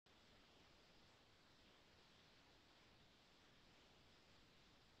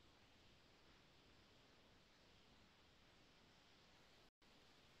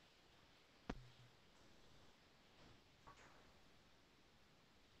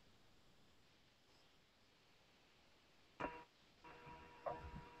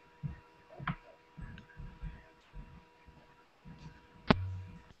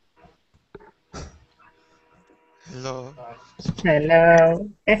Hello.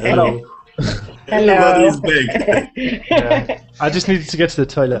 Hello. Everybody Hello. is back. Yeah. I just needed to get to the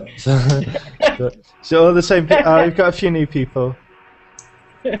toilet. So all the same. We've got a few new people.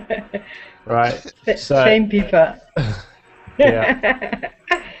 Right. So Same people. yeah.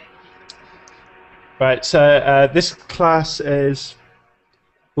 Right. So this class is.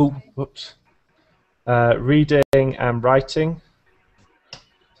 Oh, whoops. Reading and writing.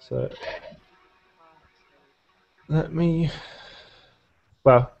 So let me.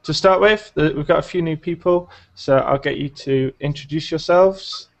 Well, to start with, we've got a few new people, so I'll get you to introduce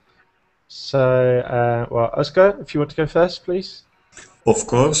yourselves. So, Oscar, if you want to go first, please. Of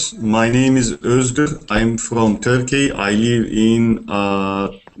course, my name is Özgür. I'm from Turkey. I live in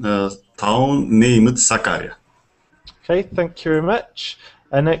a town named Sakarya. Okay, thank you very much.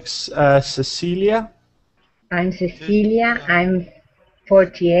 Next, Cecilia. I'm Cecilia. I'm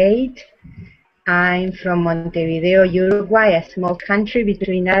 48. I'm from Montevideo, Uruguay, a small country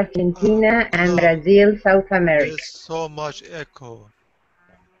between Argentina and Brazil, South America. There's so much echo.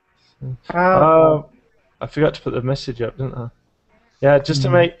 Oh, I forgot to put the message up, didn't I? Yeah, just to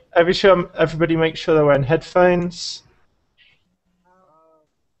make everybody make sure they're wearing headphones.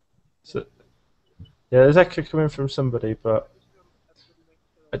 So, yeah, there's echo coming from somebody, but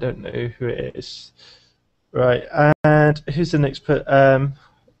I don't know who it is. Right, and who's the next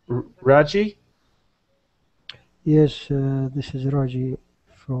Raji? Yes, this is Raji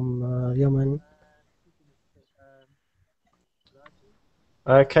from Yemen.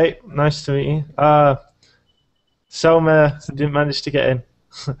 Okay, nice to meet you. Selma didn't manage to get in.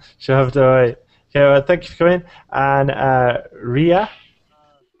 She'll have to wait. Okay, well, thank you for coming. And Ria?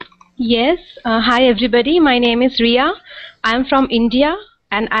 Yes, hi everybody. My name is Ria. I'm from India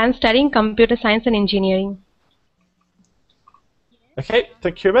and I'm studying computer science and engineering. Okay,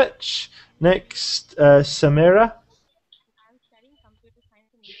 thank you very much. Next, Samira.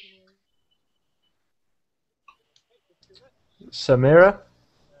 Samira?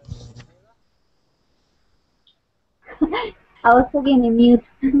 I was talking in mute.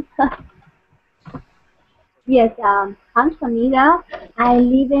 Yes, I'm Samira. I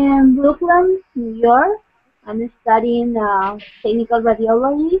live in Brooklyn, New York. I'm studying technical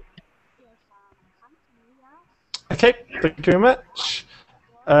radiology. Okay, thank you very much.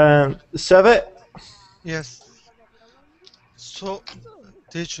 Savit? Yes. So,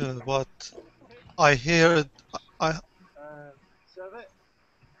 teacher, what I hear,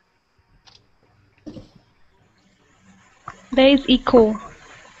 There is echo.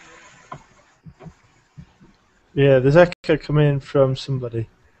 Yeah, there's echo coming from somebody.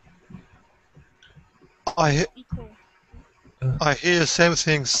 I hear same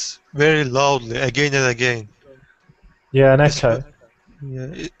things very loudly again and again. Yeah, an echo.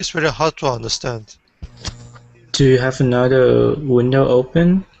 It's very hard to understand. Do you have another window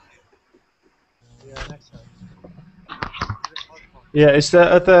open? Yeah, is the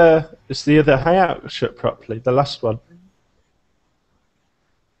other hangout shut properly? The last one.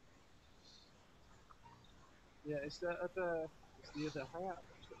 Yeah, is the other hangout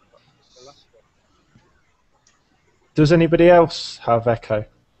shut properly? The last one. Does anybody else have echo?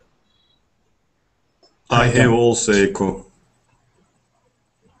 I have also echo.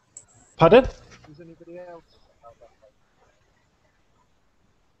 Pardon? Does anybody else have echo?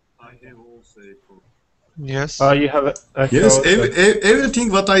 I have also echo. Yes. Oh, you have echo. Yes, also.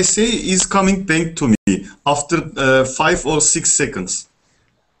 everything what I say is coming back to me after 5 or 6 seconds.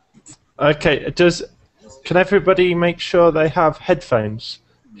 Okay. Can everybody make sure they have headphones?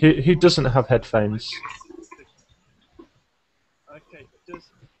 Who doesn't have headphones? Okay. Can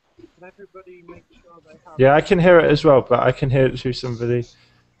everybody make sure they have? Yeah, I can hear it as well, but I can hear it through somebody.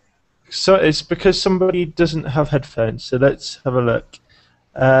 So it's because somebody doesn't have headphones. So let's have a look.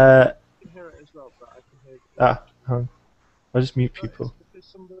 I can hear it as well, but I can hear it. I'll just mute people.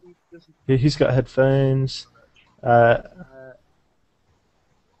 Yeah, he's got headphones. Does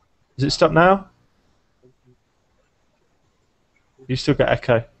it stop now? You still got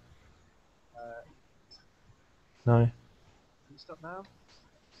echo. No. Does it stop now?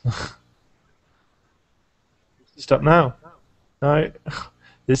 Stop now? No.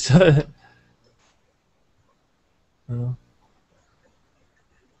 It's. No.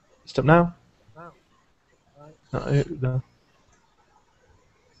 Stop now? No.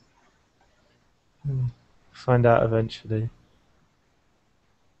 Find out eventually.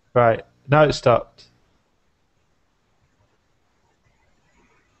 Right. Now it stopped.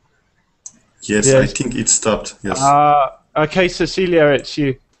 Yes, I think it stopped. Yes. Okay, Cecilia, it's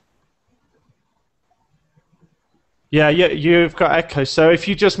you. Yeah, you've got echo. So if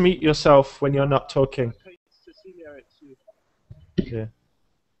you just mute yourself when you're not talking. Okay, Cecilia, it's you. Yeah.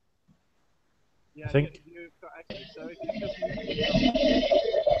 I think.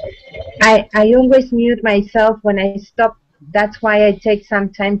 I always mute myself when I stop. That's why I take some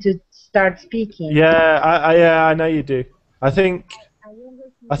time to start speaking. Yeah, yeah, I know you do. I think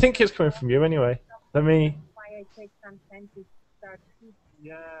it's coming from you anyway. Let me.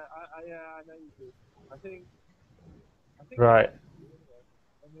 Yeah, I know you do. I think. Right.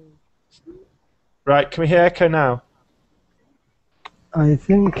 Right. Can we hear echo now? I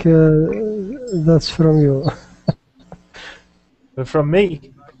think that's from you. From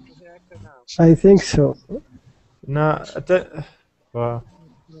me? I think so. No, I don't. Well,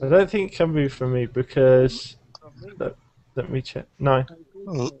 I don't think it can be from me because. Let me check. No.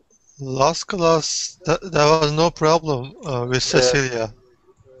 Last class, there was no problem with Cecilia.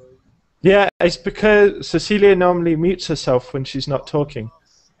 Yeah, it's because Cecilia normally mutes herself when she's not talking,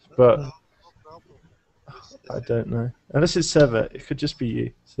 but I don't know. Unless it's Server, it could just be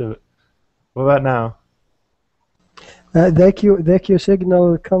you. So, what about now? The EQ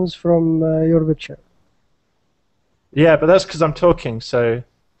signal comes from your picture. Yeah, but that's because I'm talking, so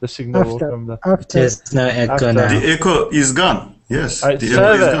the signal will come there. After. There's no echo now. The echo is gone. Yes, the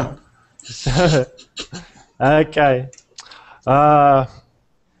echo is gone. Okay.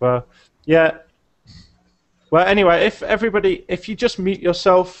 Well, yeah. Well, anyway, if you just mute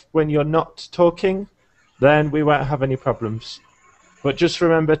yourself when you're not talking, then we won't have any problems. But just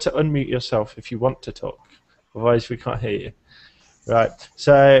remember to unmute yourself if you want to talk. Otherwise, we can't hear you. Right.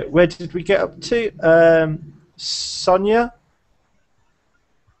 So, where did we get up to? Sonia?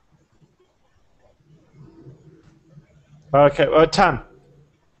 Okay, well, Tan.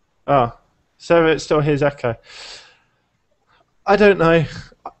 Oh, so it still hears echo. I don't know.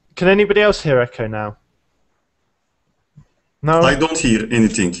 Can anybody else hear echo now? No? I don't hear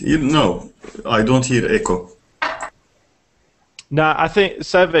anything. No, I don't hear echo. No, I think,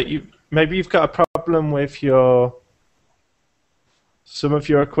 Servet, maybe you've got a problem with some of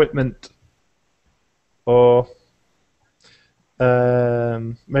your equipment, or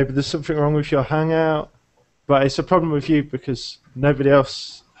maybe there's something wrong with your Hangout, but it's a problem with you because nobody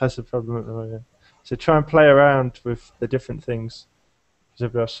else has a problem at the moment. So try and play around with the different things, because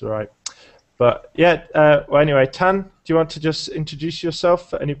everybody else is right. But yeah, well, anyway, Tan, do you want to just introduce yourself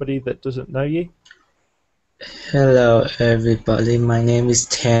for anybody that doesn't know you? Hello, everybody. My name is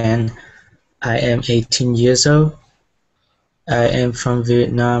Tan. I am 18 years old. I am from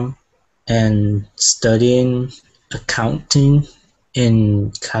Vietnam and studying accounting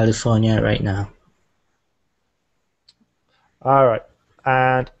in California right now. All right,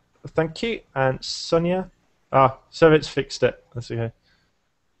 and thank you. And Sonia? So it's fixed it. That's okay.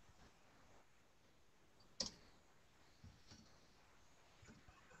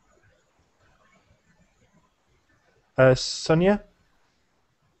 Sonia?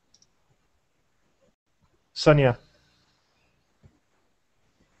 Sonia?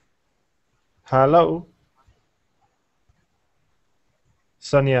 Hello?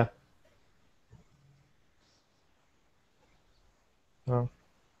 Sonia? Oh.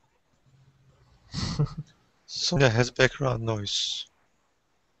 Sonia has background noise.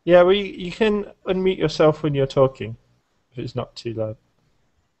 Yeah, well, you can unmute yourself when you're talking, if it's not too loud.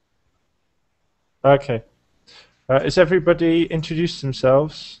 Okay. Has everybody introduced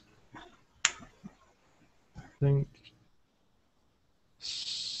themselves? I think.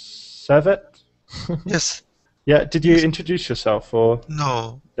 Servet? Yes. Yeah, did you introduce yourself, or?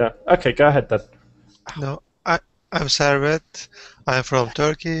 No. Yeah. Okay, go ahead then. No, I'm Servet. I'm from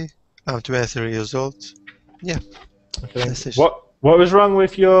Turkey. I'm 23 years old. Yeah. Okay. What was wrong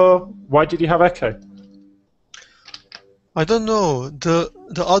with why did you have echo? I don't know. The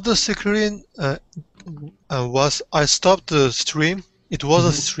other screen I stopped the stream. It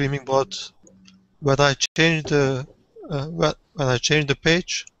was streaming, but when I changed the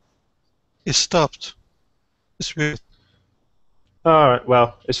page, it stopped. It's weird. All right.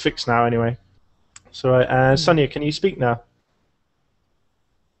 Well, it's fixed now anyway. So, Sonia, can you speak now?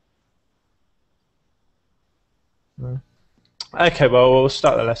 No. Okay. Well, we'll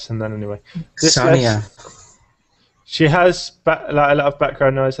start the lesson then anyway. Sonia. She has a lot of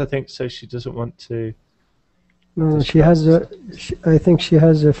background noise, I think, so she doesn't want to. No, she has I think she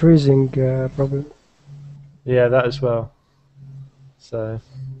has a freezing problem. Yeah, that as well. So.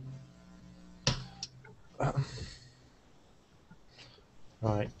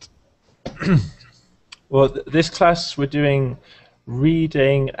 Right. Well, this class we're doing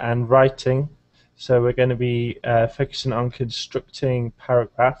reading and writing, so we're going to be focusing on constructing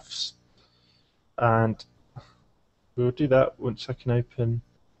paragraphs, and we'll do that once I can open.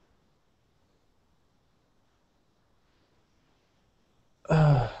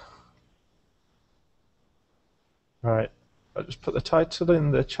 Right. I'll just put the title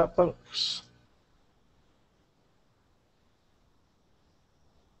in the chat box.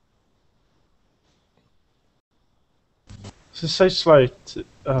 This is so slow.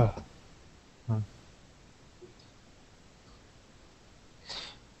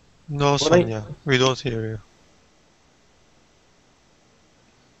 No, Sonia, we don't hear you.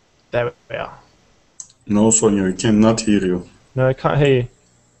 There we are. No, Sonia, we cannot hear you. No, I can't hear you.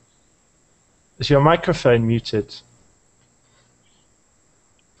 Is your microphone muted?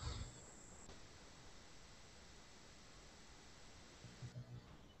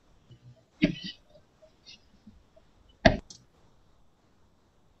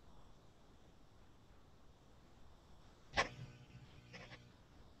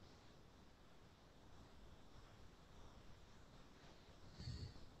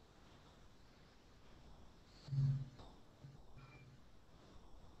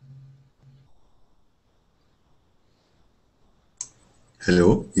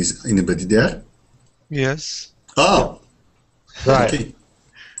 Hello, is anybody there? Yes. Ah, right. Okay.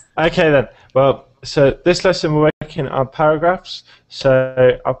 Okay then. Well, so this lesson we're working on paragraphs.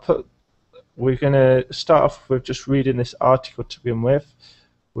 So we're going to start off with just reading this article to begin with,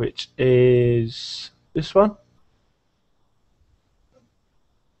 which is this one.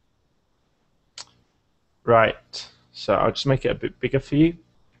 Right. So I'll just make it a bit bigger for you.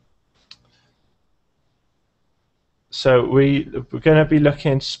 So we're going to be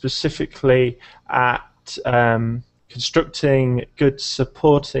looking specifically at constructing good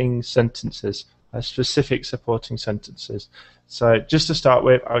supporting sentences, specific supporting sentences. So just to start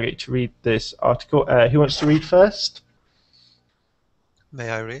with, I'll get you to read this article. Who wants to read first? May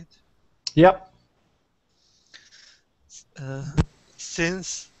I read? Yep.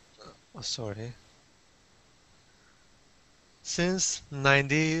 Since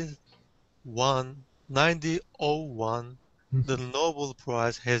 1901, the Nobel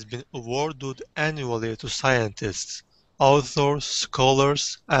Prize has been awarded annually to scientists, authors,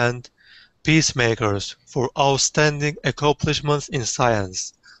 scholars, and peacemakers for outstanding accomplishments in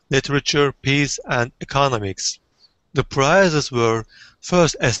science, literature, peace, and economics. The prizes were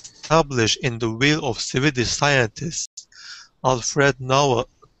first established in the will of Swedish scientist Alfred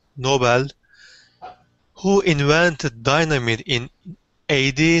Nobel, who invented dynamite in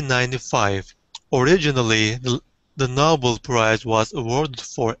AD 95. Originally, the Nobel Prize was awarded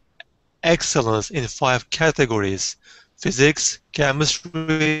for excellence in 5 categories: physics,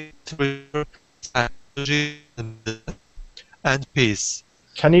 chemistry, psychology, and peace.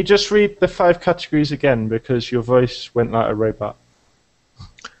 Can you just read the 5 categories again, because your voice went like a robot?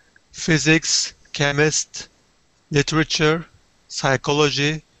 Physics, chemist, literature,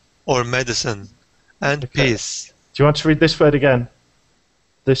 psychology, or medicine, and peace. Do you want to read this word again?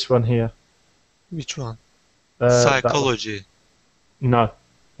 This one here. Which one? One. Psychology. No.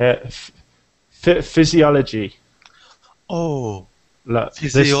 Physiology. Oh.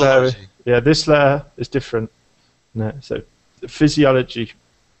 Physiology. This letter is different. No, so physiology.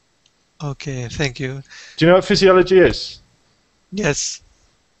 Okay, thank you. Do you know what physiology is? Yes.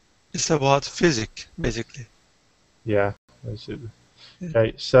 It's about physics, basically. Yeah.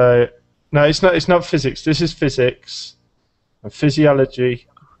 Okay, so no, it's not physics. This is physics. And physiology.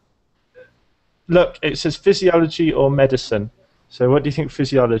 Look, it says physiology or medicine. So what do you think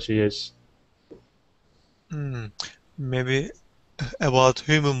physiology is? Maybe about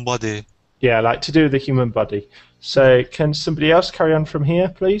human body. Yeah, like to do with the human body. So can somebody else carry on from here,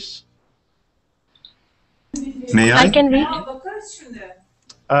 please? May I? I can read.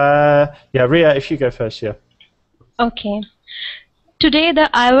 Yeah, Ria, if you go first, yeah. Okay. Today, the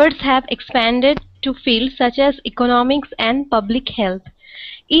awards have expanded to fields such as economics and public health.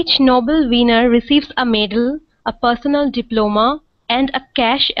 Each Nobel winner receives a medal, a personal diploma, and a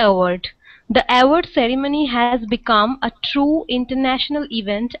cash award. The award ceremony has become a true international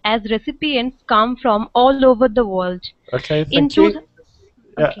event as recipients come from all over the world. Okay, thank you.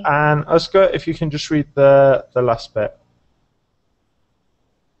 Yeah, okay. And Oscar, if you can just read the last bit.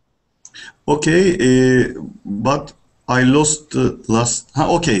 Okay, but I lost the last.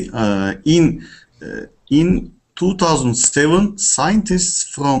 Okay, in 2007, scientists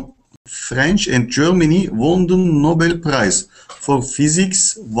from France and Germany won the Nobel Prize for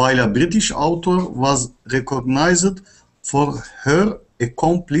Physics, while a British author was recognized for her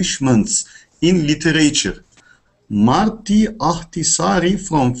accomplishments in literature. Martti Ahtisaari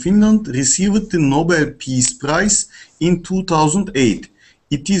from Finland received the Nobel Peace Prize in 2008.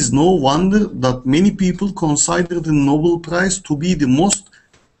 It is no wonder that many people consider the Nobel Prize to be the most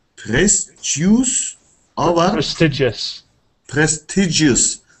prestigious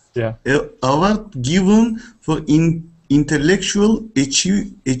Yeah. Award given for intellectual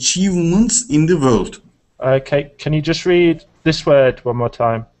achievements in the world. Okay, can you just read this word one more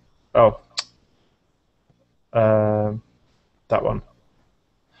time? Oh. That one.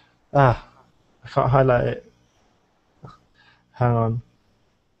 Ah, I can't highlight it. Hang on.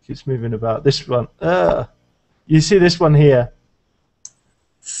 Keeps moving about. This one. You see this one here?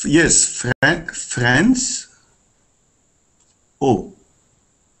 Yes, France. Oh.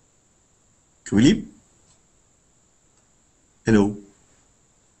 Philip? Hello.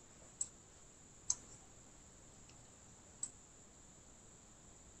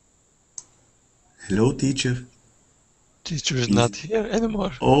 Hello, teacher. Teacher is not here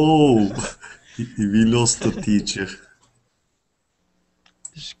anymore. Oh, we lost the teacher.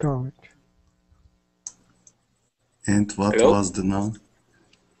 Discard. And what was the noun?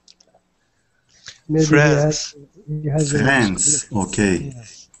 Maybe France. He has France. Okay.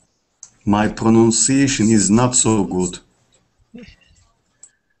 Yes. My pronunciation is not so good.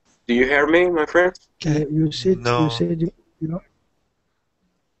 Do you hear me, my friend? You said No. you said you know.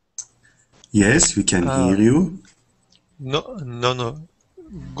 Yes, we can hear you. No.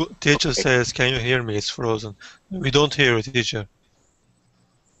 Teacher says, "Can you hear me?" It's frozen. We don't hear you, teacher.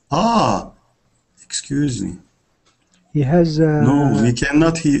 Ah, excuse me. He has. No, we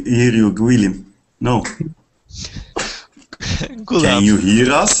cannot hear you, William. No. Good Can you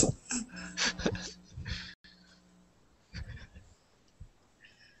hear us?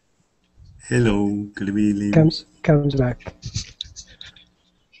 Hello, William. Comes back.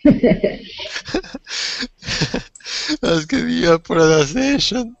 That's gonna be a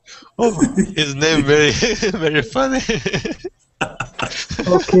pronunciation of his name very, very funny.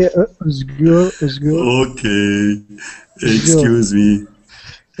 Okay, Özgür. Okay, excuse me.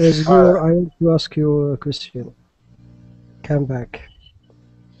 Özgür, I want to ask you a question. Come back.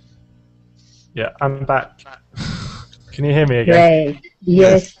 Yeah, I'm back. Can you hear me again? Great.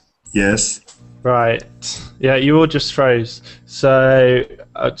 Yes. Yes. Right. Yeah, you all just froze. So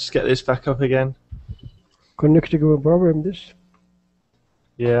I'll just get this back up again. Connecting problem this.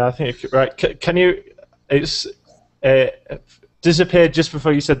 Yeah, I think right. Can you? It's disappeared just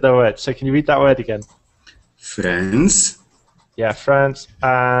before you said the word. So can you read that word again? France. Yeah, France.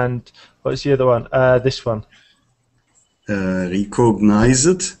 And what's the other one? This one.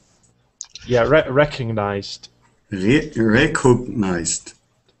 Recognized. Yeah, recognized. Recognized.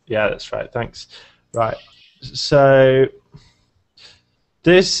 Yeah, that's right. Thanks. Right. So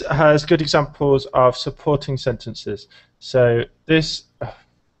this has good examples of supporting sentences. So this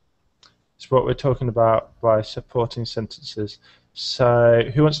is what we're talking about by supporting sentences. So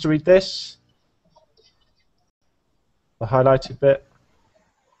who wants to read this? The highlighted bit.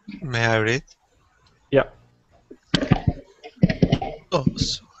 May I read? Yeah. Oh,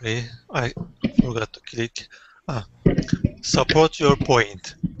 sorry. I forgot to click. Support your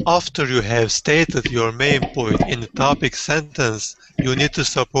point. After you have stated your main point in the topic sentence, you need to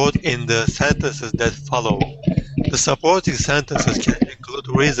support in the sentences that follow. The supporting sentences can include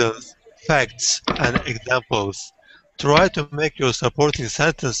reasons, facts, and examples. Try to make your supporting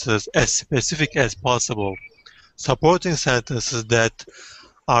sentences as specific as possible. Supporting sentences that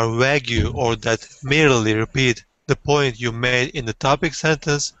are vague or that merely repeat the point you made in the topic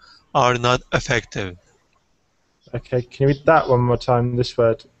sentence are not effective. Okay, can you read that one more time, this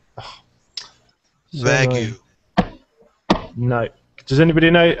word? Oh, so Vague. No. Does anybody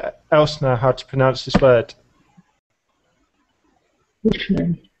else know how to pronounce this word?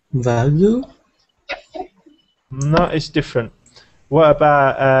 Value? No, it's different. What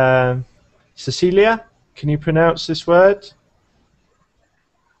about Cecilia? Can you pronounce this word?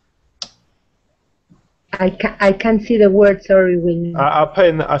 I can't see the word. Sorry, William. I've put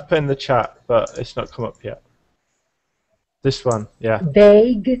in the chat, but it's not come up yet. This one, yeah.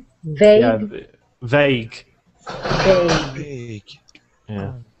 Vague. Yeah, vague. Vague.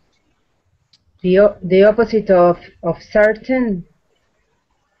 Yeah. The opposite of certain.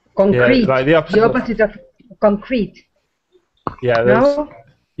 Concrete. Yeah, like the opposite of concrete. Yeah. No?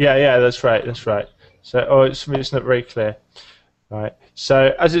 Yeah, that's right. So, it's not very clear. Right.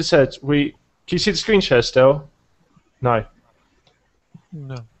 So, as it said, can you see the screen share still? No.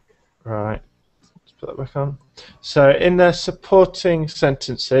 No. Right. Let's put that back on. So, in the supporting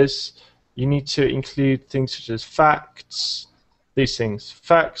sentences, you need to include things such as facts, these things,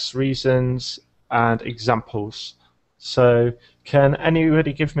 facts, reasons, and examples. So, can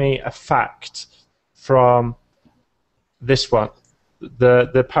anybody give me a fact from this one,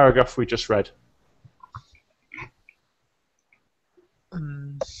 the paragraph we just read?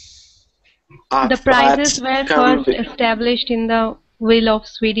 The prices were first established in the will of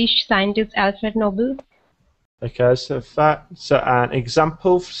Swedish scientist Alfred Nobel. Okay, so an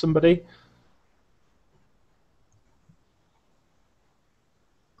example for somebody.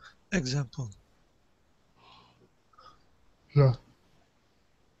 Example. Yeah.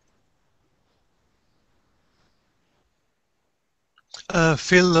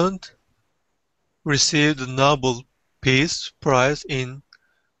 Finland received the Nobel Peace Prize in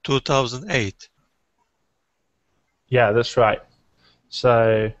 2008. Yeah, that's right.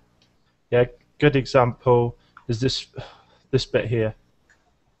 So, yeah, good example is this bit here.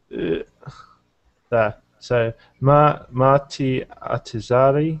 There. So, Martti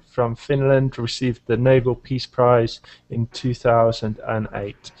Ahtisaari from Finland received the Nobel Peace Prize in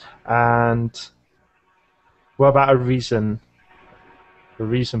 2008. And what about a reason? A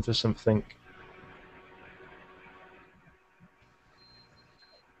reason for something?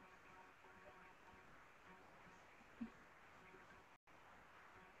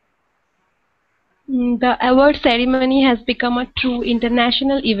 The award ceremony has become a true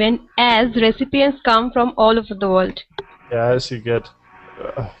international event as recipients come from all over the world. Yeah, that's good.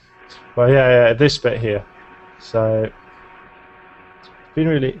 Well, yeah, this bit here. So, it's been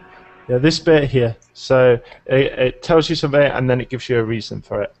really, this bit here. So it tells you something, and then it gives you a reason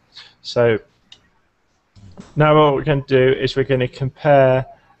for it. So now what we're going to do is we're going to compare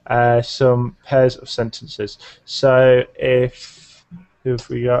some pairs of sentences. So who have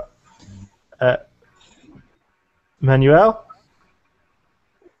we got? Manuel?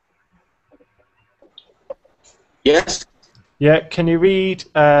 Yes. Yeah, can you read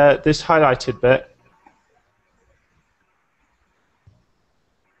this highlighted bit?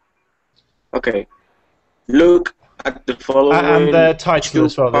 Okay. Look at the following and the title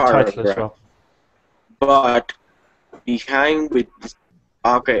as well. The title as well. But behind with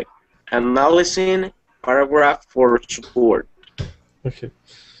okay, analyzing paragraph for support. Okay.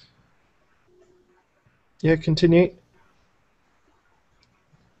 Yeah, continue.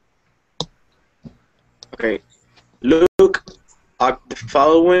 Okay. Look at the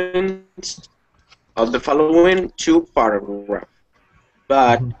following two paragraphs,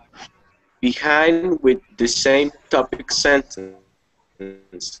 but behind with the same topic sentence,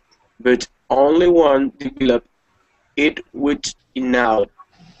 but only one develop it with enough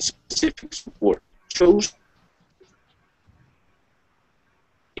specific support. Choose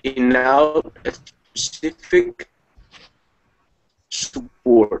enough specific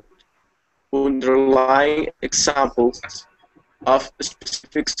support. Underline examples of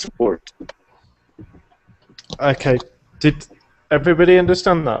specific support. Okay. Did everybody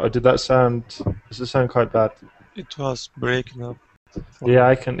understand that, or does it sound quite bad? It was breaking up. Yeah,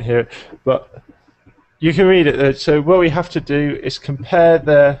 I couldn't hear it, but you can read it. So what we have to do is compare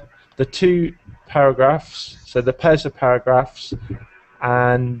the two paragraphs, so the pairs of paragraphs,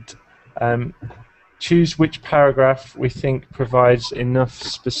 and choose which paragraph we think provides enough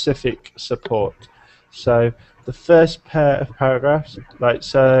specific support. So the first pair of paragraphs,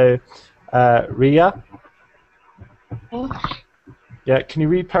 Ria. Yeah, can you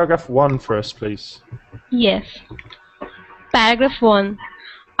read paragraph 1 for us, please? Yes. Paragraph 1.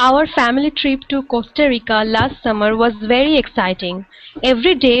 Our family trip to Costa Rica last summer was very exciting.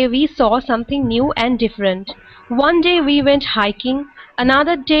 Every day we saw something new and different. One day we went hiking,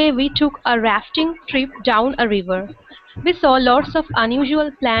 another day we took a rafting trip down a river. We saw lots of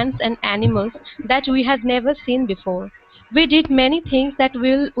unusual plants and animals that we had never seen before. We did many things that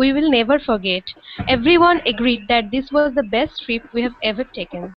we will never forget. Everyone agreed that this was the best trip we have ever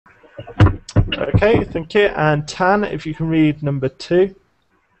taken. Okay, thank you. And Tan, if you can read number 2.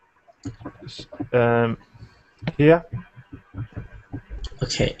 Here.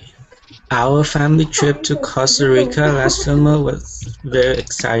 Okay. Our family trip to Costa Rica last summer was very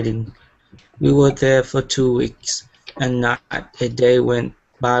exciting. We were there for 2 weeks, and not a day went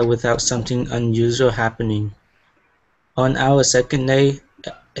by without something unusual happening. On our second day,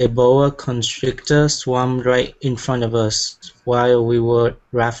 a boa constrictor swam right in front of us while we were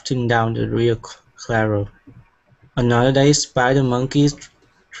rafting down the Rio Claro. Another day, spider monkeys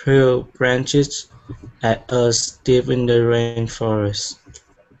threw branches at us deep in the rainforest.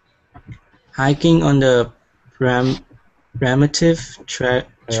 Hiking on the primitive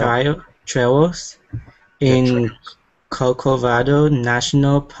trails in Corcovado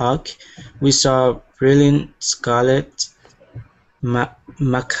National Park, we saw brilliant scarlet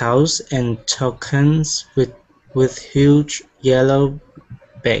macaws and toucans with huge yellow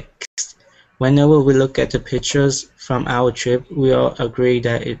beaks. Whenever we look at the pictures from our trip, we all agree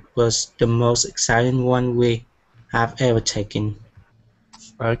that it was the most exciting one we have ever taken.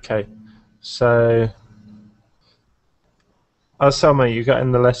 Okay, so Oh, Selma, you got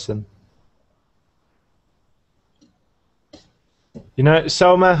in the lesson. You know,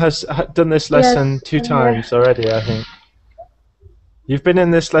 Selma has done this lesson Yes, 2 I'm times already, I think. You've been in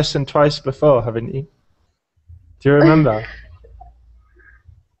this lesson twice before, haven't you? Do you remember?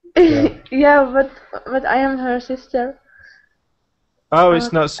 Yeah. Yeah, but I am her sister. Oh,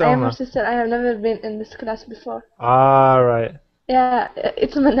 it's not I am her Selma. sister. I have never been in this class before. Ah, right. Yeah,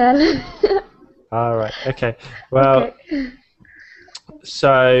 it's Manal. All right. Okay. Well, Okay.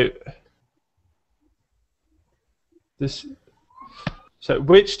 so this. So,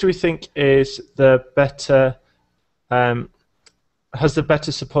 which do we think is the better? Has the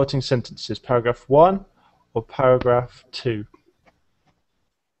better supporting sentences? Paragraph 1 or paragraph 2?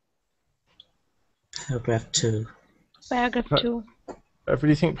 Paragraph 2. Paragraph 2.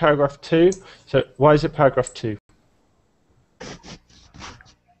 Everybody think paragraph 2. So, why is it paragraph 2?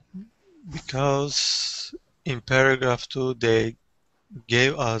 Because in paragraph 2 they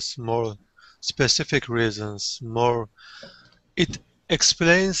gave us more specific reasons, more. It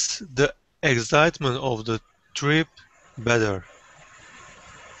explains the excitement of the trip better.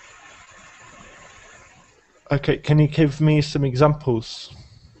 Okay, can you give me some examples?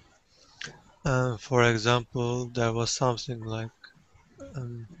 For example, there was something like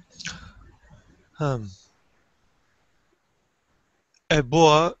a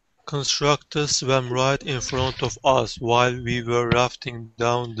boa constructor swam right in front of us while we were rafting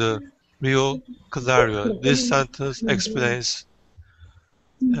down the Rio Claro. This sentence explains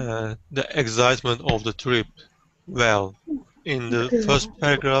the excitement of the trip well. In the first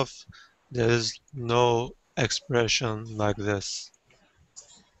paragraph, there is no expression like this.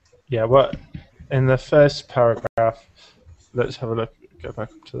 Yeah, what in the first paragraph, let's have a look, go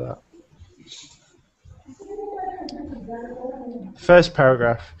back up to that. First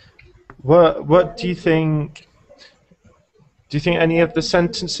paragraph. What do you think? Do you think any of the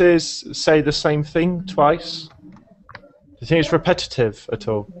sentences say the same thing twice? Do you think it's repetitive at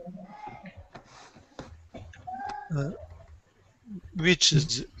all? Which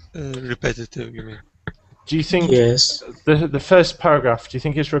is repetitive, you mean? Do you think Yes. the first paragraph, do you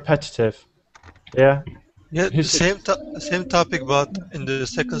think it's repetitive? Yeah? Yeah, same topic, but in the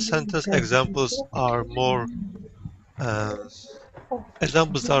second sentence, examples are more.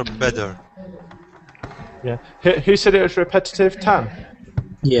 Examples are better. Yeah. Who said it was repetitive? Tan?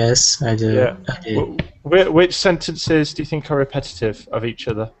 Yes, I do. Yeah. I did. Which sentences do you think are repetitive of each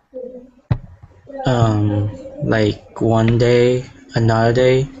other? Like one day, another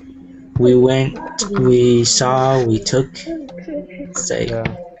day, we went, we saw, we took. Say. Yeah.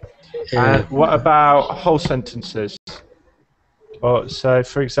 And what about whole sentences? Or so,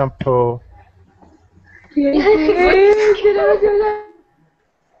 for example,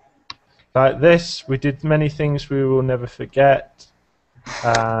 like this, we did many things we will never forget,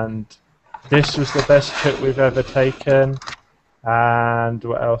 and this was the best trip we've ever taken, and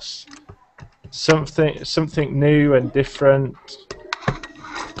what else? Something new and different.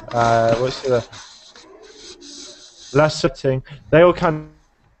 What's the last thing? They all kind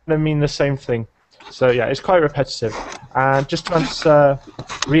of mean the same thing. So yeah, it's quite repetitive. And just to answer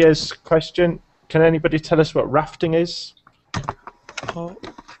Ria's question, can anybody tell us what rafting is? Oh,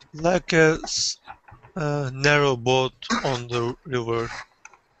 like a narrow boat on the river.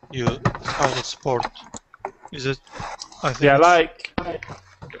 You kind of sport. Is it? I think. Yeah, like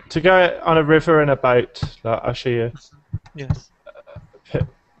to go on a river in a boat. Like, I'll show you. Yes.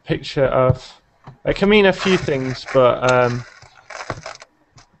 Picture of. It can mean a few things, but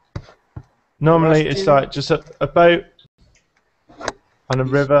normally it's like just a boat on a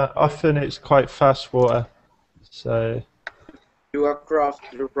river. Often it's quite fast water. So. You are crossed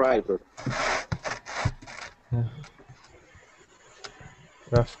the river. Yeah.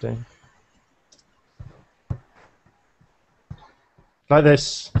 Rafting. Like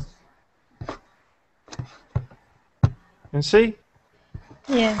this. You can see?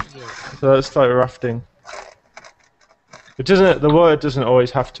 Yeah. So that's like rafting. It doesn't. The water doesn't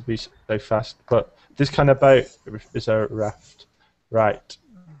always have to be so fast, but this kind of boat is a raft, right?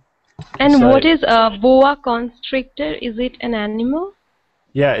 And So- what is a boa constrictor? Is it an animal?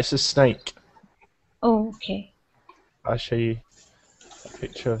 Yeah, it's a snake. Oh, okay. I'll show you a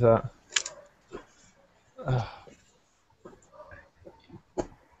picture of that.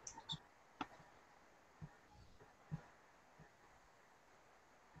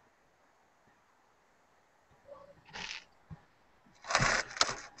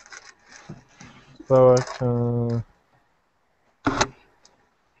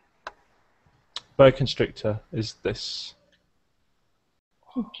 Boa constrictor is this.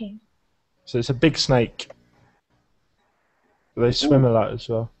 Okay. So it's a big snake. They swim a lot as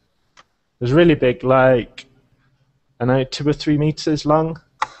well. It's really big, like, I know, 2 or 3 meters long.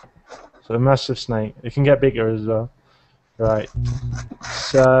 So a massive snake. It can get bigger as well. Right.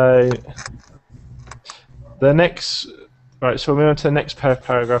 So the next, right. So we'll move on to the next pair of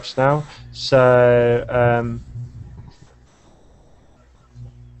paragraphs now. So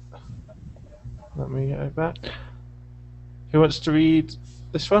let me go back. Who wants to read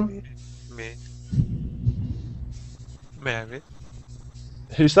this one? Me. May I read?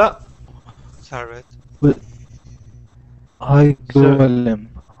 Who's that? Sarvet. I go Willem.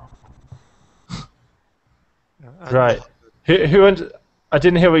 Right. Who wants? I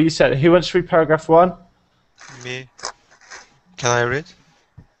didn't hear what you said. Who wants to read paragraph 1? Me. Can I read?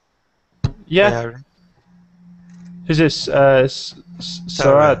 Yeah. May I read? Who's this?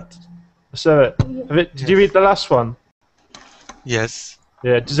 Sarad. Sarad. Did you read the last one? Yes.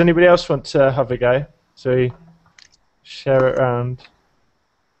 Yeah. Does anybody else want to have a go? So we share it around.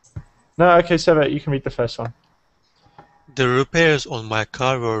 No. Okay, Sarad, you can read the first one. The repairs on my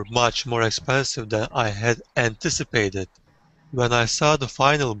car were much more expensive than I had anticipated. When I saw the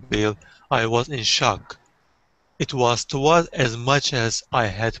final bill, I was in shock. It was twice as much as I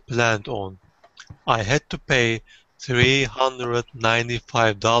had planned on. I had to pay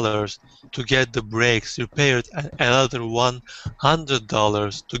 $395 to get the brakes repaired and another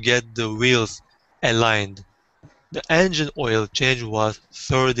 $100 to get the wheels aligned. The engine oil change was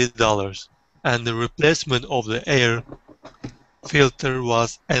 $30, and the replacement of the air filter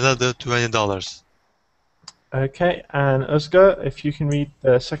was another $20. Okay, and Özgür, if you can read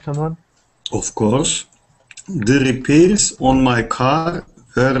the second one. Of course. The repairs on my car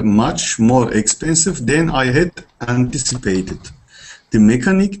were much more expensive than I had anticipated. The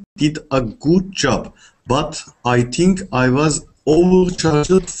mechanic did a good job, but I think I was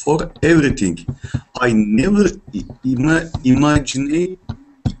overcharged for everything. I never imagined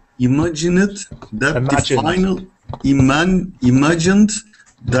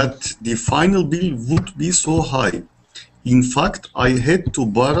that the final bill would be so high. In fact, I had to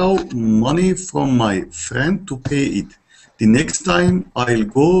borrow money from my friend to pay it. The next time I'll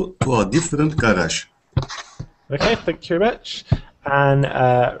go to a different garage. Okay, thank you very much. And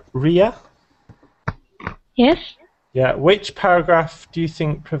Ria? Yes? Yeah, which paragraph do you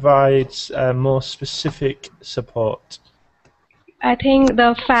think provides more specific support? I think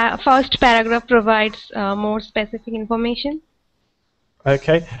the first paragraph provides more specific information.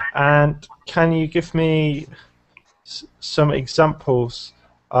 Okay, and can you give me some examples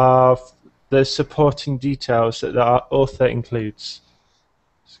of the supporting details that the author includes?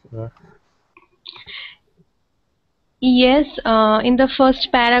 Yes, in the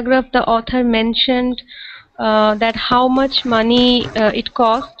first paragraph the author mentioned that how much money it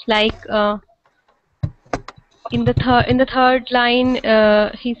cost, like in the third line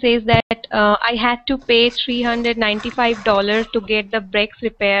he says that I had to pay $395 to get the brakes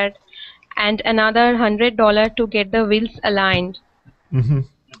repaired and another $100 to get the wheels aligned. Mm-hmm.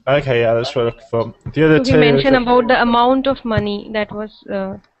 Okay, yeah, that's what I'm looking for. The other so he mentioned about the amount of money that was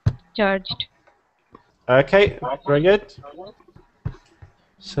charged. Okay, very good.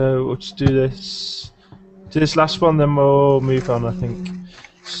 So we'll just do this. Do this last one, then we'll move on, I think.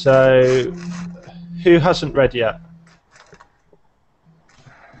 So, who hasn't read yet?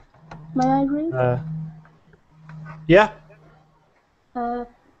 May I read? Yeah.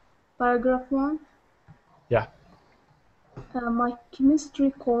 Paragraph 1. Yeah. My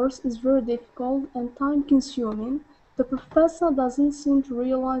chemistry course is very difficult and time-consuming. The professor doesn't seem to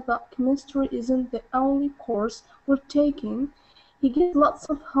realize that chemistry isn't the only course we're taking. He gives lots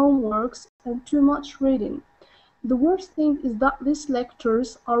of homeworks and too much reading. The worst thing is that these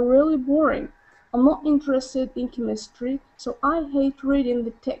lectures are really boring. I'm not interested in chemistry, so I hate reading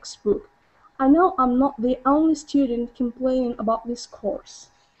the textbook. I know I'm not the only student complaining about this course.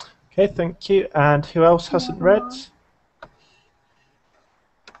 Okay, thank you. And who else hasn't read?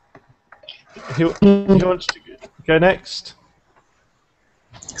 Who wants to go next?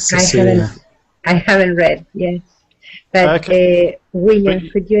 I haven't read, yes. But okay. William,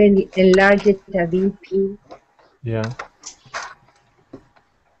 could you enlarge it a bit, please? Yeah.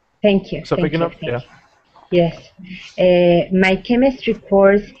 Thank you. So big enough? Yeah. Yes. My chemistry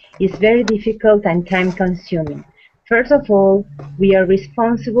course is very difficult and time-consuming. First of all, we are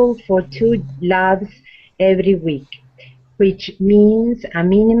responsible for 2 labs every week, which means a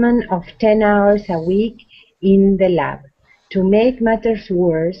minimum of 10 hours a week in the lab. To make matters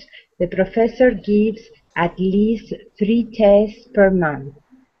worse, the professor gives at least 3 tests per month.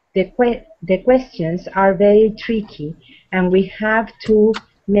 The questions are very tricky, and we have to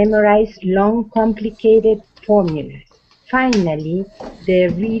memorize long, complicated formulas. Finally, the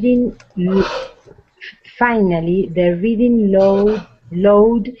reading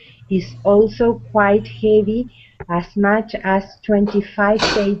load is also quite heavy, as much as 25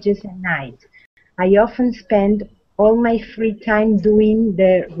 pages a night. I often spend all my free time doing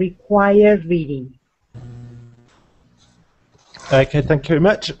the required reading. Okay, thank you very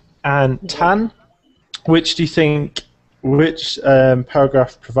much. And Tan, which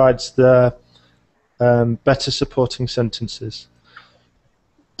paragraph provides the better supporting sentences?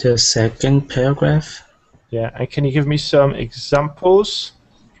 The second paragraph. Yeah, and can you give me some examples?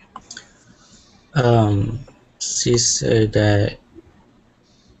 She said that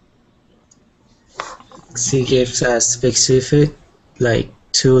she gives us specific, like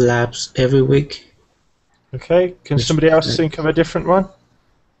 2 labs every week. Okay, can somebody else think of a different one?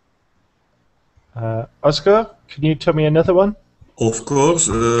 Oscar, can you tell me another one? Of course,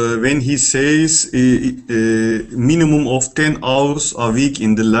 when he says minimum of 10 hours a week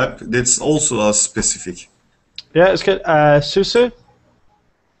in the lab, that's also a specific. Yeah, it's good. Susu?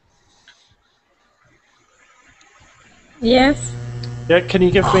 Yes. Yeah, can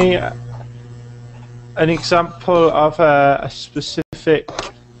you give me an example of a specific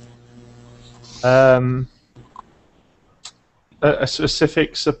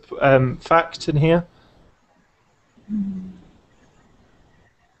fact in here?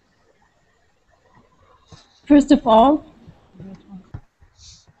 First of all,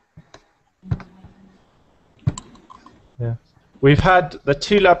 yeah, we've had the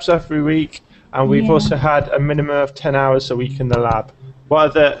 2 labs every week, and we've also had a minimum of 10 hours a week in the lab.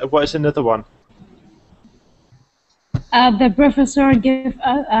 What is another one? the professor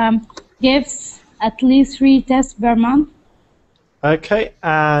gives at least 3 tests per month. Okay,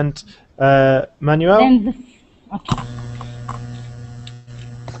 and Manuel? Then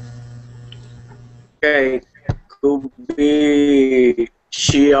Okay, could be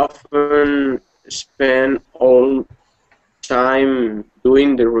she often spend all time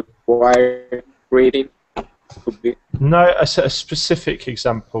doing the required reading. Could be. No, a specific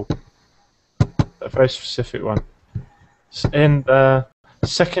example. A very specific one. In the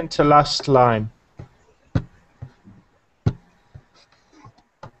second to last line.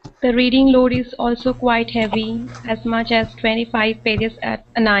 The reading load is also quite heavy, as much as 25 pages a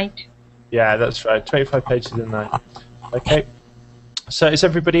night. Yeah, that's right. 25 pages a night. Okay. So is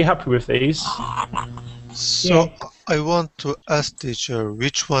everybody happy with these? So I want to ask teacher,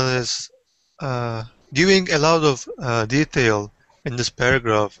 which one is giving a lot of detail in this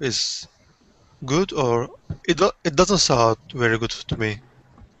paragraph is good, or it doesn't sound very good to me.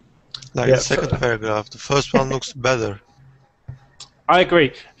 Like the second paragraph, the first one looks better. I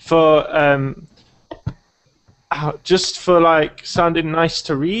agree. For just for like sounding nice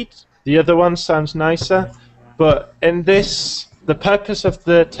to read, the other one sounds nicer. But in this, the purpose of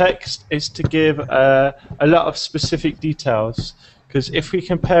the text is to give a lot of specific details. Because if we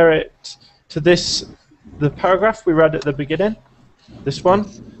compare it to this, the paragraph we read at the beginning, this one,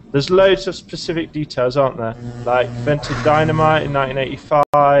 there's loads of specific details, aren't there? Like invented dynamite in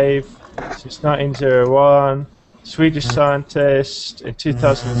 1985, since 1901. Swedish scientist in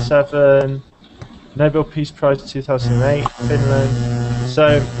 2007, Nobel Peace Prize 2008, Finland.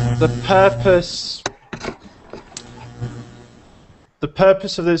 So the purpose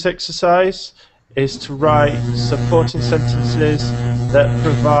of this exercise is to write supporting sentences that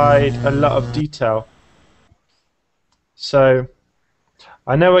provide a lot of detail. So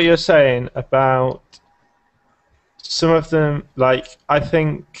I know what you're saying about some of them, like I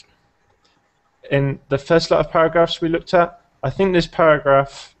think in the first lot of paragraphs we looked at, I think this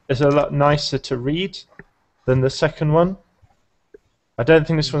paragraph is a lot nicer to read than the second one. I don't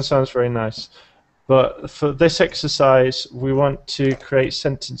think this one sounds very nice. But for this exercise, we want to create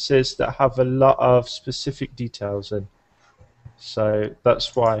sentences that have a lot of specific details in. So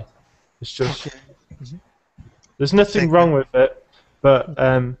that's why. It's just there's nothing wrong with it, but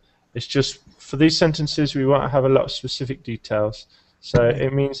it's just for these sentences we want to have a lot of specific details. So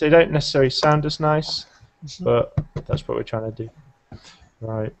it means they don't necessarily sound as nice, but that's what we're trying to do.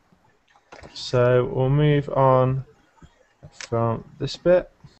 Right. So we'll move on from this bit.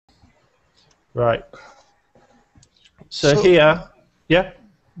 Right. So here, yeah?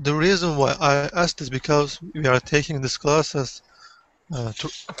 The reason why I asked is because we are taking these classes to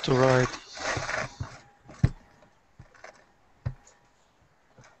write.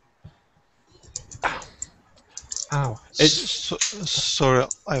 Ow. Sorry,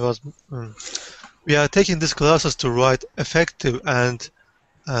 I was. We are taking these classes to write effective and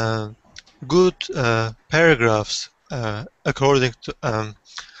good paragraphs according to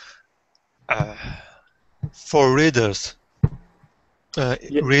for readers.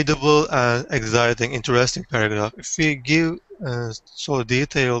 readable and exciting, interesting paragraph. If we give so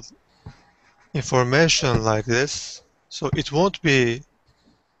detailed information like this, so it won't be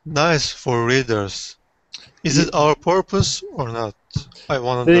nice for readers. Is it our purpose or not? I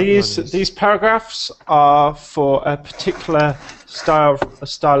want to know this. These paragraphs are for a particular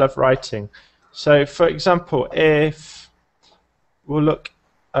style of writing. So, for example, if we'll look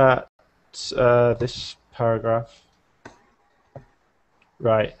at this paragraph,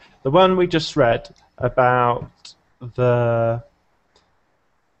 right, the one we just read about the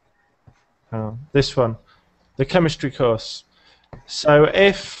this one, the chemistry course. So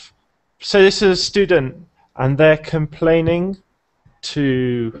if this is a student and they're complaining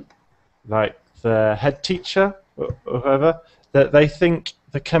to like the head teacher or whoever that they think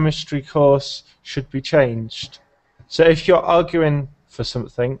the chemistry course should be changed. So if you're arguing for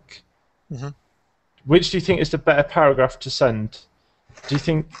something, which do you think is the better paragraph to send? Do you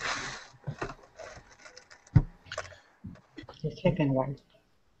think the second one?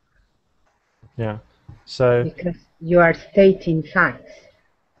 Yeah. So because you are stating facts.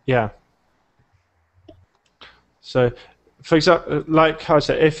 Yeah. So, for example, like I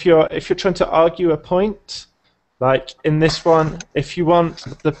said, if you're trying to argue a point, like in this one, if you want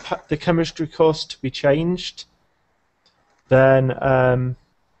the chemistry course to be changed, then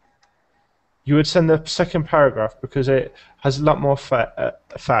you would send the second paragraph because it has a lot more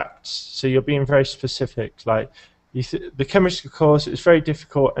facts. So you're being very specific. Like the chemistry course is very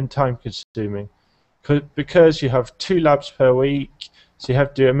difficult and time-consuming because you have 2 labs per week. So you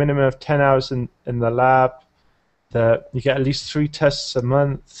have to do a minimum of 10 hours in the lab. You get at least 3 tests a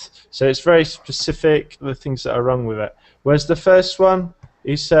month. So it's very specific, the things that are wrong with it. Whereas the first one,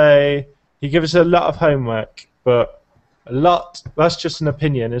 he gives us a lot of homework, but that's just an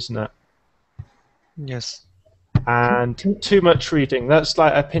opinion, isn't it? Yes. And too much reading, that's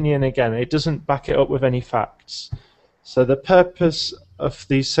like opinion again. It doesn't back it up with any facts. So the purpose of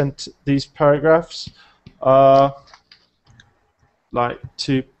these paragraphs are like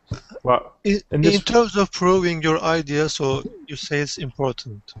to in terms of proving your idea, so you say it's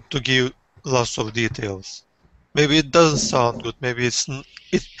important to give lots of details. Maybe it doesn't sound good. Maybe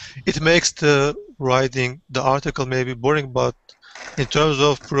it makes the writing, the article maybe boring. But in terms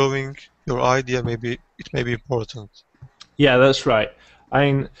of proving your idea, maybe it may be important. Yeah, that's right. I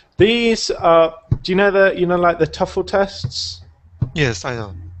mean, these are. Do you know like the TOEFL tests? Yes, I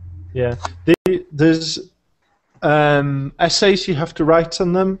know. Yeah, there's essays you have to write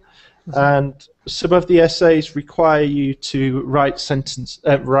on them. And some of the essays require you to write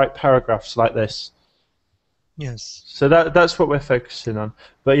write paragraphs like this. Yes. So that's what we're focusing on.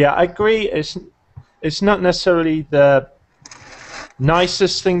 But yeah, I agree. It's not necessarily the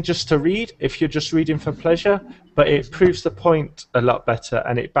nicest thing just to read if you're just reading for pleasure, but it proves the point a lot better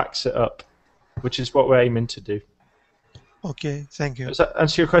and it backs it up, which is what we're aiming to do. Okay, thank you. Does that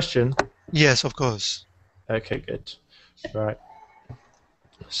answer your question? Yes, of course. Okay, good. Right.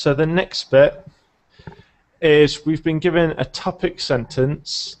 So the next bit is we've been given a topic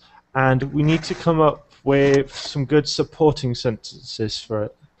sentence and we need to come up with some good supporting sentences for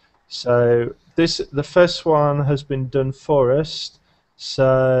it. So the first one has been done for us.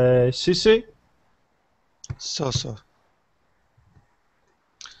 So Susu? So.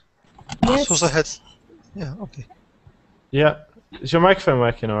 Yes. So has. Yeah, okay. Yeah. Is your microphone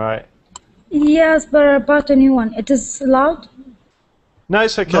working all right? Yes, but about a new one. It is loud? No,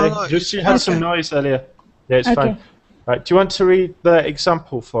 it's okay. No, Just you had some noise earlier. Yeah, it's fine. Right. Do you want to read the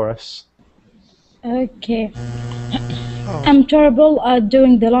example for us? Okay. I'm terrible at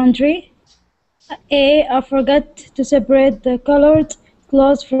doing the laundry. A. I forget to separate the colored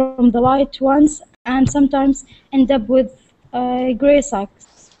clothes from the white ones and sometimes end up with gray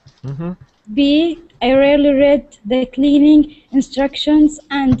socks. B. I rarely read the cleaning instructions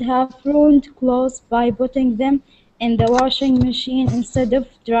and have ruined clothes by putting them in the washing machine instead of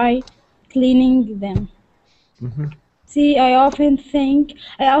dry cleaning them. C. I often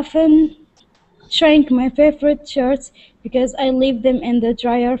shrink my favorite shirts because I leave them in the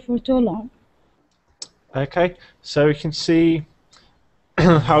dryer for too long. Okay, so we can see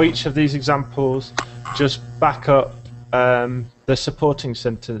how each of these examples just back up the supporting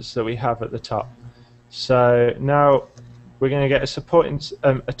sentence that we have at the top. So now we're going to get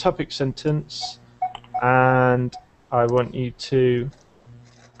a topic sentence, and I want you to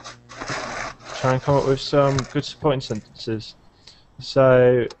try and come up with some good supporting sentences.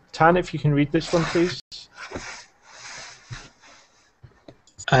 So, Tan, if you can read this one, please.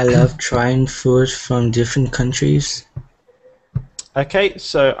 I love trying food from different countries. Okay,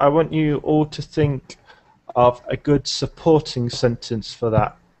 so I want you all to think of a good supporting sentence for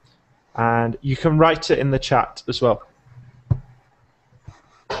that. And you can write it in the chat as well.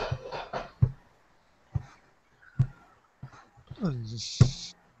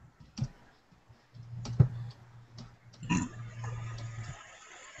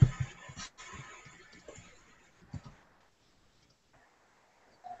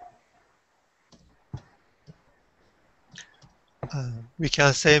 We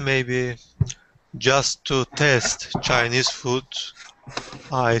can say maybe just to test Chinese food,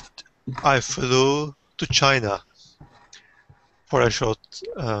 I flew to China for a short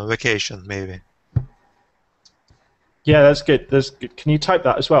vacation, maybe. Yeah, that's good. That's good. Can you type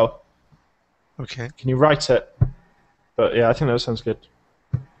that as well? Okay. Can you write it? But yeah, I think that sounds good.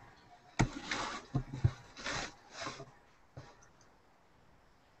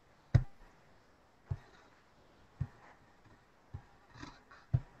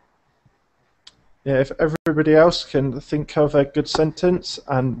 Yeah, if everybody else can think of a good sentence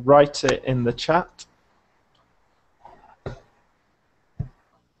and write it in the chat.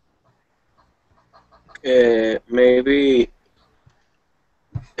 Maybe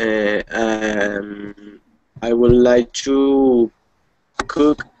I would like to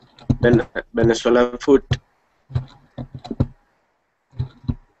cook Venezuelan food.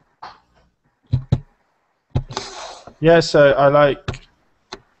 Yeah, so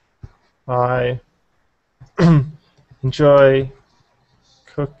I enjoy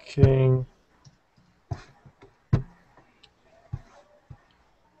cooking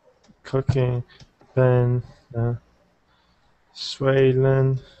Venezuelan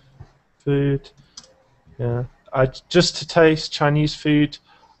food. Yeah, just to taste Chinese food.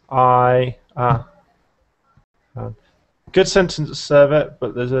 Good sentence to serve it,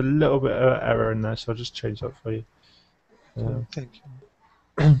 but there's a little bit of error in there, so I'll just change that for you. Thank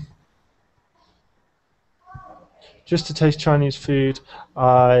you. Just to taste Chinese food,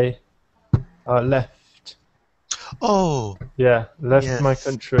 I left. Oh. Yeah, left yes. my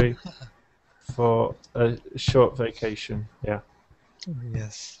country for a short vacation. Yeah.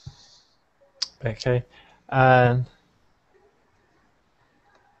 Yes. Okay. And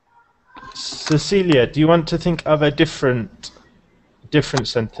Cecilia, do you want to think of a different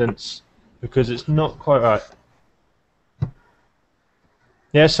sentence, because it's not quite right?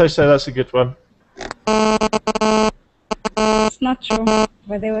 Yeah, so that's a good one. It's not true,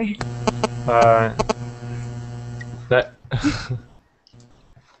 by the way. That.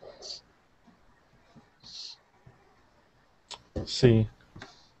 Let's see.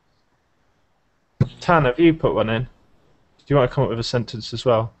 Tan, have you put one in? Do you want to come up with a sentence as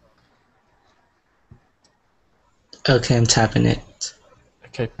well? Okay, I'm tapping it.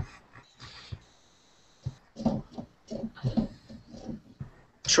 Okay.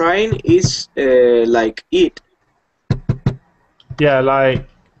 Trying is like eat. Yeah, like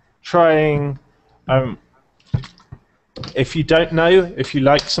trying. If you don't know if you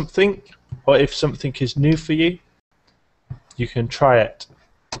like something, or if something is new for you, you can try it.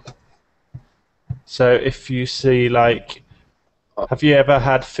 So if you see, like, have you ever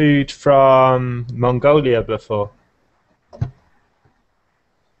had food from Mongolia before?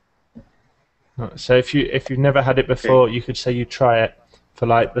 So if you've never had it before, you could say you try it for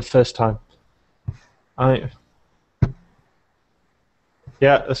like the first time. Yeah,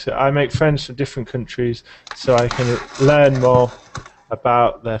 that's it. I make friends from different countries so I can learn more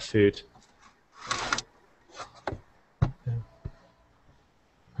about their food.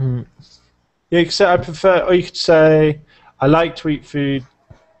 Yeah, you could say I prefer, or you could say I like to eat food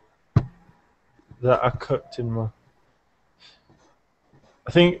that are cooked in my.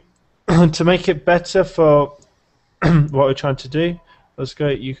 I think to make it better for what we're trying to do, let's go.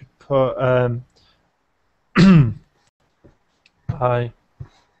 You could put I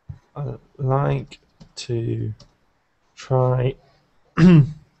like to try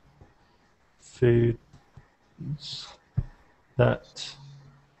foods that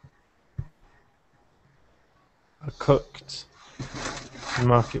are cooked in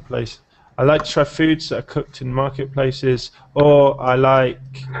marketplace. I like to try foods that are cooked in marketplaces, or I like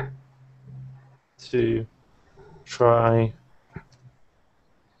to try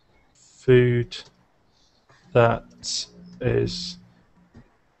food that is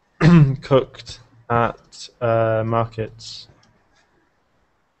cooked at markets.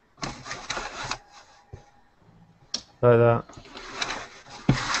 Like that.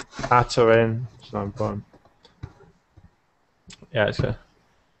 At or in, it's not important. Yeah, it's good.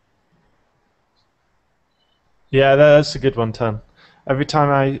 Yeah, that's a good one, Tan. Every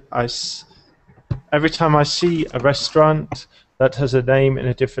time I see a restaurant that has a name in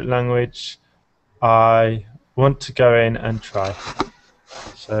a different language, I want to go in and try.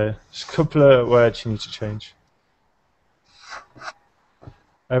 So just a couple of words you need to change.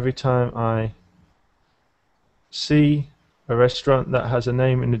 Every time I see a restaurant that has a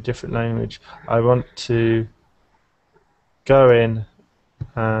name in a different language, I want to go in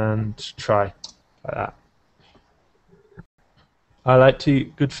and try, like that. I like to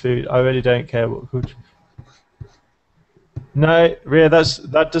eat good food. I really don't care what country. No, Ria,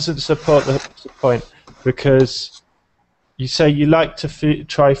 that doesn't support the point, because you say you like to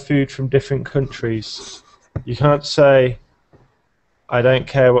try food from different countries. You can't say, I don't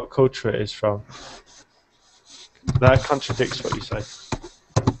care what culture it is from. That contradicts what you say.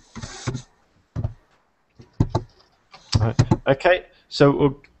 Right. Okay, so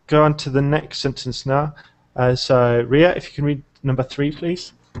we'll go on to the next sentence now. So, Ria, if you can read number 3,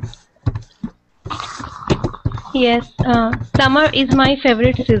 please. Yes, summer is my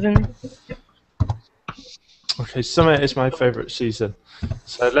favorite season. Okay, summer is my favorite season.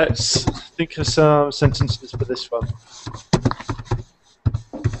 So let's think of some sentences for this one.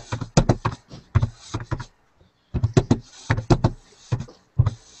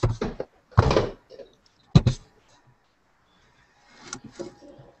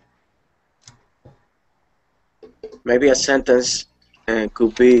 Maybe a sentence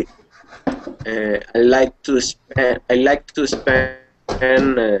could be, I like to spend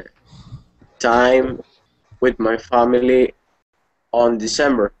time with my family on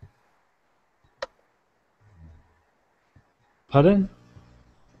December. Pardon?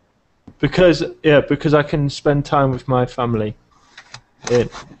 Because I can spend time with my family.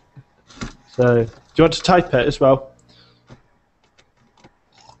 So, do you want to type it as well?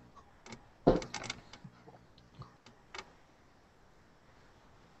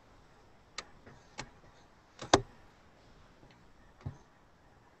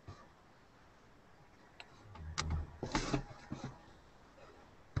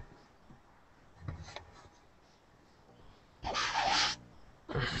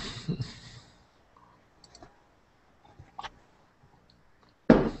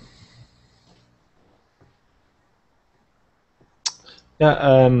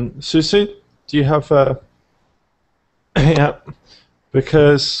 Yeah, Susu, do you have yeah,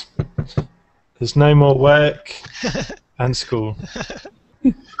 because there's no more work and school.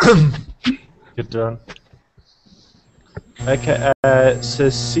 Good done. Okay,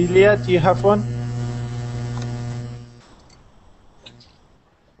 Cecilia, do you have one?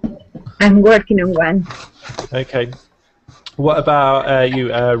 I'm working on one. Okay. What about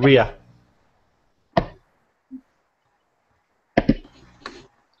you, Ria?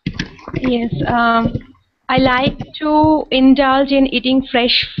 Yes, I like to indulge in eating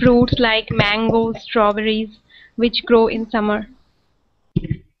fresh fruits like mangoes, strawberries, which grow in summer.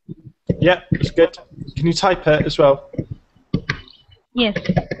 Yeah, that's good. Can you type it as well? Yes.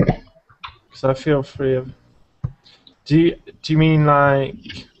 Because I feel free of. Do you mean like?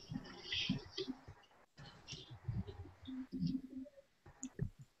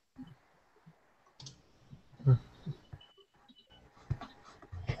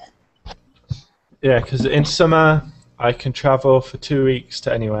 Yeah, because in summer I can travel for 2 weeks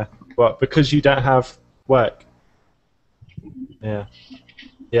to anywhere. What? Because you don't have work. Yeah.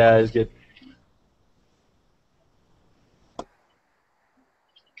 Yeah, it's good.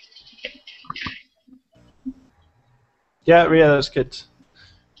 Yeah, Ria, that's good.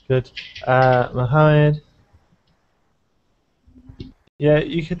 Good. Mohammed. Yeah,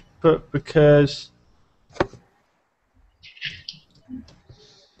 you could put because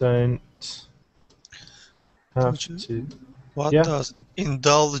don't have to. What does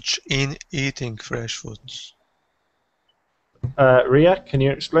indulge in eating fresh foods? Ria, can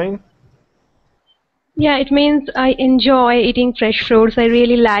you explain? Yeah, it means I enjoy eating fresh fruits. I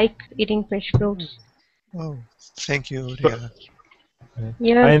really like eating fresh fruits. Oh, thank you, Ria.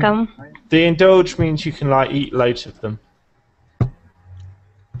 You're welcome. The indulge means you can like eat loads of them.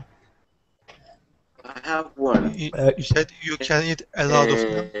 I have one. You said you can eat a lot of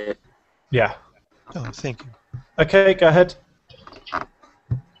them? Yeah. Oh, thank you. Okay, go ahead.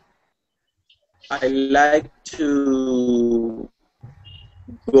 I like to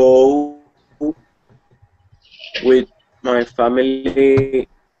go with my family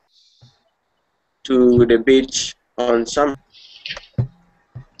to the beach on summer.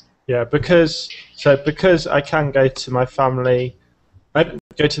 Yeah, because I can go to my family, I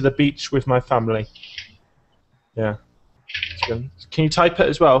go to the beach with my family. Yeah. Can you type it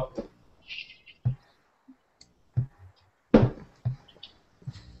as well?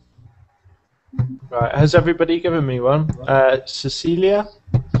 Right, has everybody given me one? Cecilia?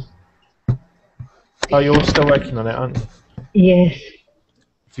 Oh, you're still working on it, aren't you? Yes.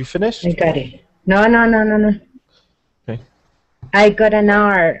 Have you finished? I got it. No. Okay. I got an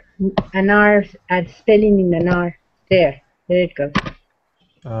R at spelling in an R. There it goes.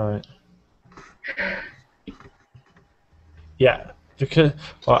 All right. Yeah, because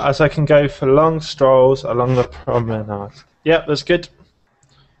as I can go for long strolls along the promenade. Yeah, that's good.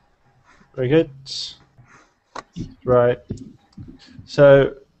 Very good. Right.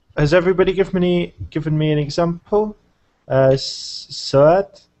 So, has everybody given me an example?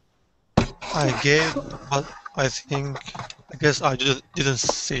 Suad? I gave, but I guess I didn't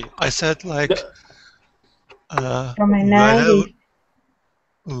see. I said like,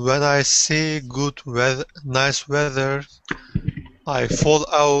 when I see good weather, nice weather, I fall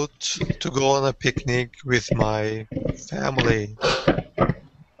out to go on a picnic with my family.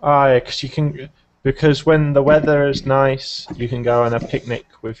 Ah, yeah, because when the weather is nice, you can go on a picnic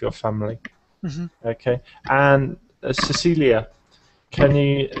with your family. Mm-hmm. Okay. And Cecilia, can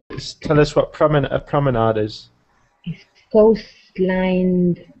you tell us what a promenade is? It's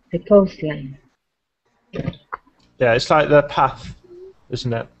coastline. The coastline. Yeah, it's like the path,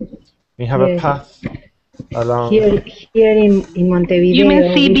 isn't it? You have a path along. Here in Montevideo. You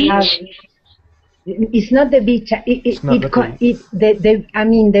mean sea beach? It's not the beach.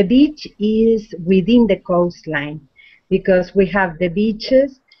 The beach is within the coastline, because we have the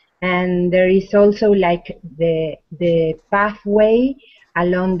beaches, and there is also like the pathway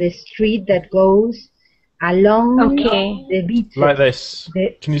along the street that goes along the beach. Like this.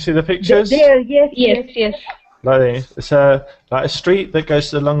 Can you see the pictures? There, yes. Like this. It's like a street that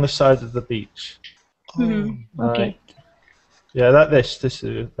goes along the side of the beach. Mm-hmm. Okay. Yeah, like this. This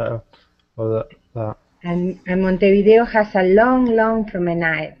is that, or that. And Montevideo has a long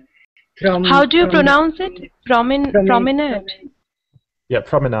promenade. How do you pronounce it? Promenade. Yeah,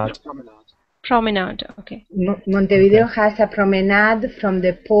 promenade. Promenade. Okay. Montevideo has a promenade from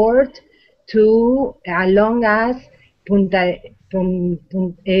the port to along as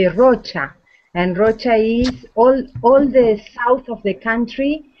Rocha, and Rocha is all the south of the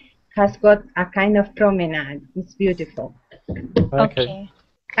country has got a kind of promenade. It's beautiful. Okay.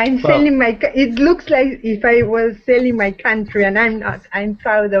 I'm selling my. It looks like if I was selling my country, and I'm not. I'm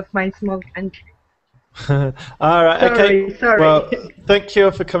proud of my small country. All right. Okay. Sorry. Well, thank you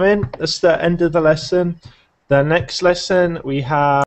for coming. That's the end of the lesson. The next lesson we have.